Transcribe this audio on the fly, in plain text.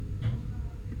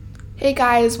Hey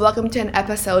guys, welcome to an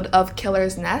episode of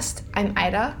Killer's Nest. I'm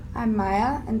Ida. I'm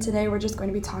Maja, and today we're just going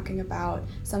to be talking about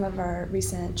some of our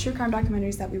recent true crime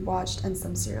documentaries that we watched and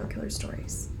some serial killer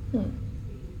stories.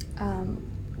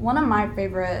 One of my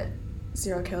favorite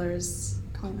serial killers,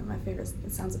 calling them my favorites,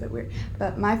 it sounds a bit weird,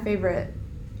 but my favorite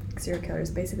serial killers,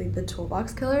 basically the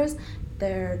Toolbox killers.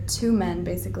 They're two men,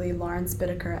 basically, Lawrence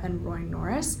Bittaker and Roy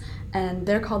Norris, and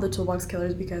they're called the Toolbox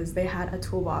killers because they had a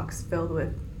toolbox filled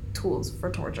with tools for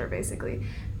torture, basically.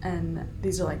 And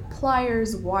these are like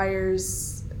pliers,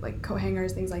 wires, like coat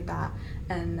hangers, things like that.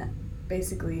 And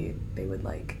basically they would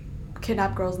like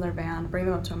kidnap girls in their van, bring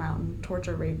them up to a mountain,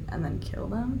 torture, rape, and then kill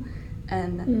them.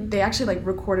 And they actually like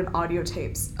recorded audio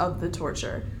tapes of the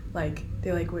torture. Like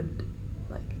they would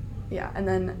and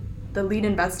then the lead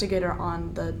investigator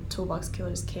on the Toolbox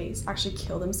Killers case actually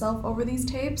killed himself over these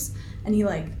tapes, and he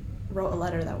wrote a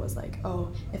letter that was like,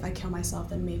 oh, if I kill myself,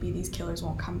 then maybe these killers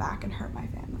won't come back and hurt my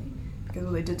family, because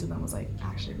what they did to them was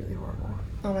actually really horrible.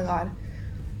 Oh my god.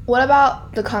 What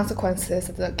about the consequences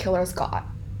that the killers got?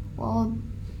 Well,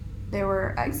 they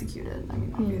were executed,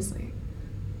 obviously.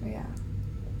 But yeah.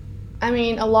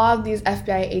 A lot of these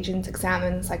FBI agents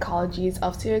examined psychologies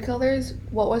of serial killers.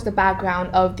 What was the background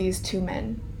of these two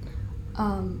men?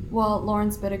 Well,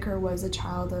 Lawrence Bittaker was a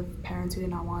child of parents who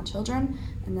did not want children,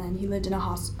 and then he lived in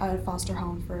a foster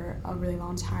home for a really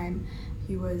long time.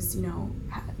 He was,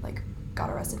 got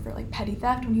arrested for petty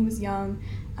theft when he was young,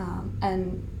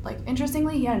 and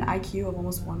interestingly, he had an IQ of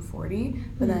almost 140,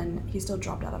 but then he still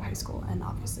dropped out of high school and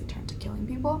obviously turned to killing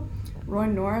people. Roy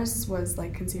Norris was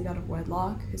conceived out of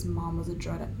wedlock. His mom was a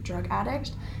drug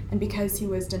addict, and because he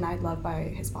was denied love by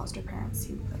his foster parents,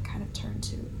 he kind of turned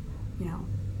to,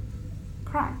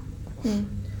 crime.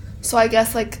 So I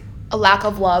guess a lack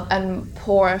of love and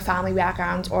poor family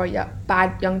backgrounds or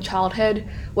bad young childhood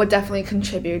would definitely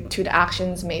contribute to the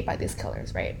actions made by these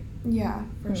killers, right? Yeah,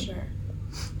 for sure.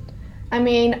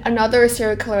 Another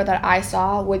serial killer that I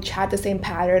saw which had the same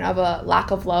pattern of a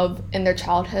lack of love in their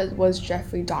childhood was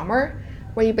Jeffrey Dahmer,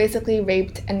 where he basically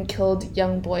raped and killed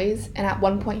young boys, and at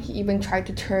one point he even tried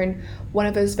to turn one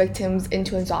of his victims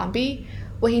into a zombie.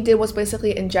 What he did was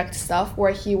basically inject stuff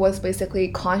where he was basically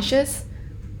conscious,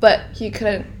 but he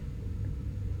couldn't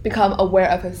become aware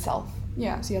of himself.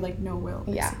 Yeah, so he had no will,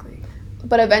 basically. Yeah.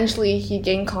 But eventually he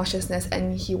gained consciousness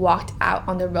and he walked out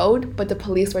on the road, but the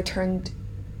police returned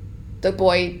the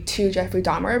boy to Jeffrey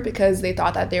Dahmer because they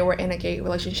thought that they were in a gay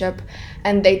relationship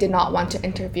and they did not want to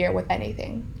interfere with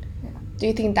anything. Yeah. Do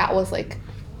you think that was a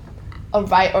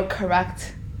right or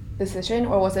correct decision,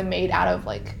 or was it made out of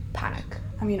panic?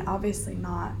 Obviously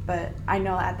not, but I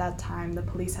know at that time the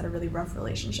police had a really rough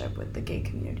relationship with the gay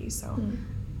community, so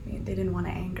they didn't want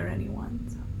to anger anyone.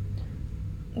 So.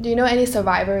 Do you know any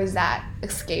survivors that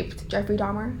escaped Jeffrey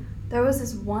Dahmer? There was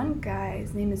this one guy,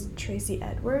 his name is Tracy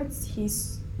Edwards. He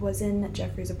was in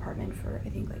Jeffrey's apartment for, I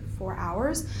think, 4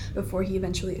 hours before he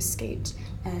eventually escaped,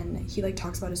 and he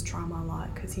talks about his trauma a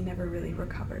lot because he never really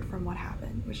recovered from what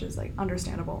happened, which is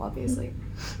understandable, obviously.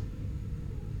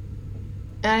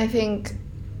 And I think,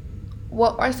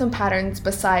 what are some patterns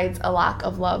besides a lack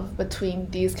of love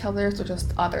between these killers or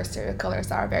just other serial killers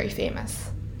that are very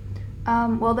famous?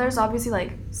 Well, there's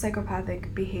obviously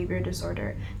psychopathic behavior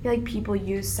disorder. I feel people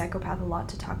use psychopath a lot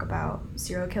to talk about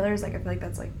serial killers. I feel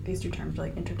that's these two terms are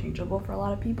interchangeable for a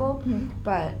lot of people,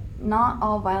 but not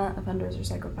all violent offenders are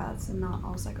psychopaths, and not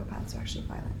all psychopaths are actually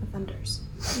violent offenders.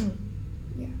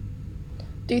 Yeah.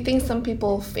 Do you think some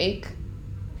people fake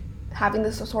having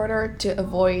this disorder to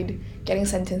avoid getting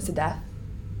sentenced to death?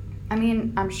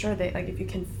 I'm sure that if you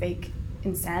can fake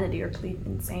insanity or plead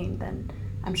insane, then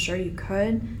I'm sure you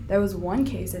could. There was one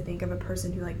case, I think, of a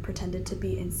person who pretended to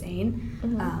be insane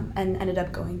and ended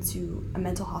up going to a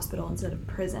mental hospital instead of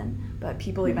prison, but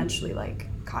people eventually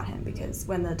caught him because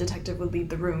when the detective would leave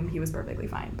the room, he was perfectly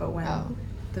fine, but when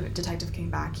the detective came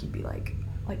back, he'd be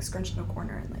scrunched in a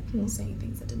corner and saying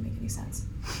things that didn't make any sense.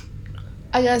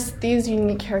 I guess these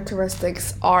unique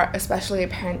characteristics are especially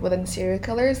apparent within serial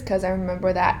killers, because I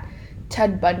remember that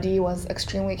Ted Bundy was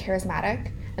extremely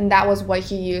charismatic, and that was what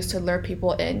he used to lure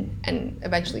people in and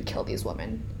eventually kill these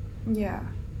women. Yeah.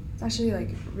 It's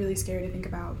actually really scary to think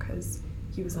about because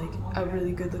he was a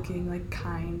really good-looking,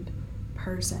 kind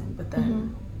person, but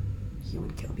then he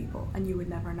would kill people and you would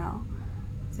never know.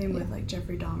 Same with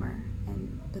Jeffrey Dahmer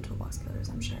and the Toolbox Killers,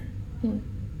 I'm sure.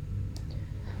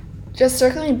 Just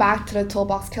circling back to the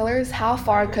Toolbox Killers, how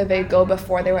far could they go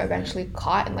before they were eventually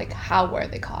caught, and how were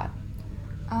they caught?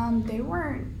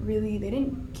 They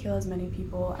didn't kill as many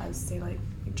people as, say,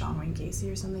 John Wayne Gacy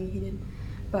or something he did,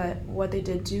 but what they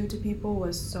did do to people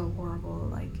was so horrible.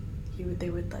 They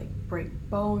would break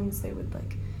bones, they would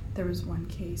there was one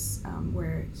case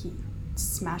where he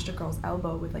smashed a girl's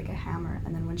elbow with like a hammer,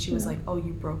 and then when she was like, "Oh,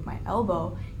 you broke my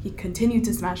elbow," he continued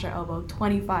to smash her elbow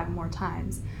 25 more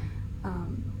times.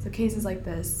 So cases like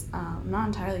this, I'm not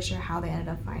entirely sure how they ended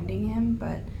up finding him,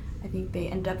 but I think they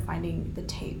ended up finding the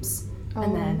tapes,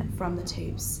 and then from the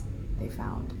tapes they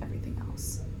found everything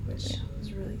else, which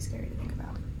is really scary to think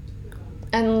about.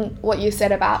 And what you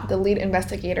said about the lead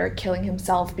investigator killing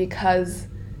himself because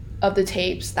of the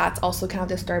tapes, that's also kind of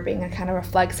disturbing and kind of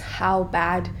reflects how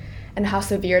bad and how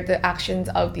severe the actions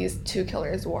of these two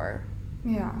killers were.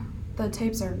 Yeah, the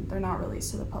tapes they're not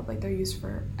released to the public. They're used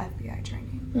for FBI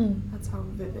training. That's how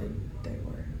vivid they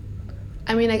were.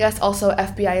 I mean, I guess also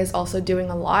FBI is also doing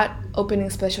a lot, opening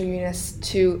special units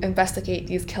to investigate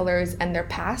these killers and their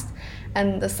past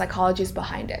and the psychologies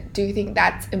behind it. Do you think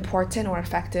that's important or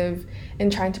effective in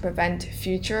trying to prevent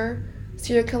future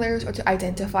serial killers or to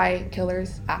identify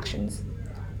killers' actions?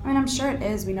 I mean, I'm sure it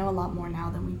is. We know a lot more now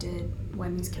than we did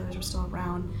when these killers were still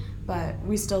around, but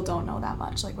we still don't know that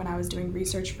much. Like when I was doing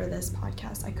research for this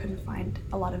podcast, I couldn't find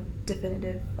a lot of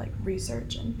definitive like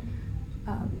research and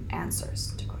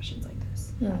answers to questions like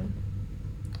this.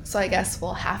 So I guess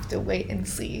we'll have to wait and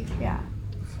see. Yeah.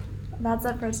 That's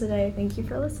it for today. Thank you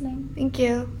for listening. Thank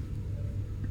you.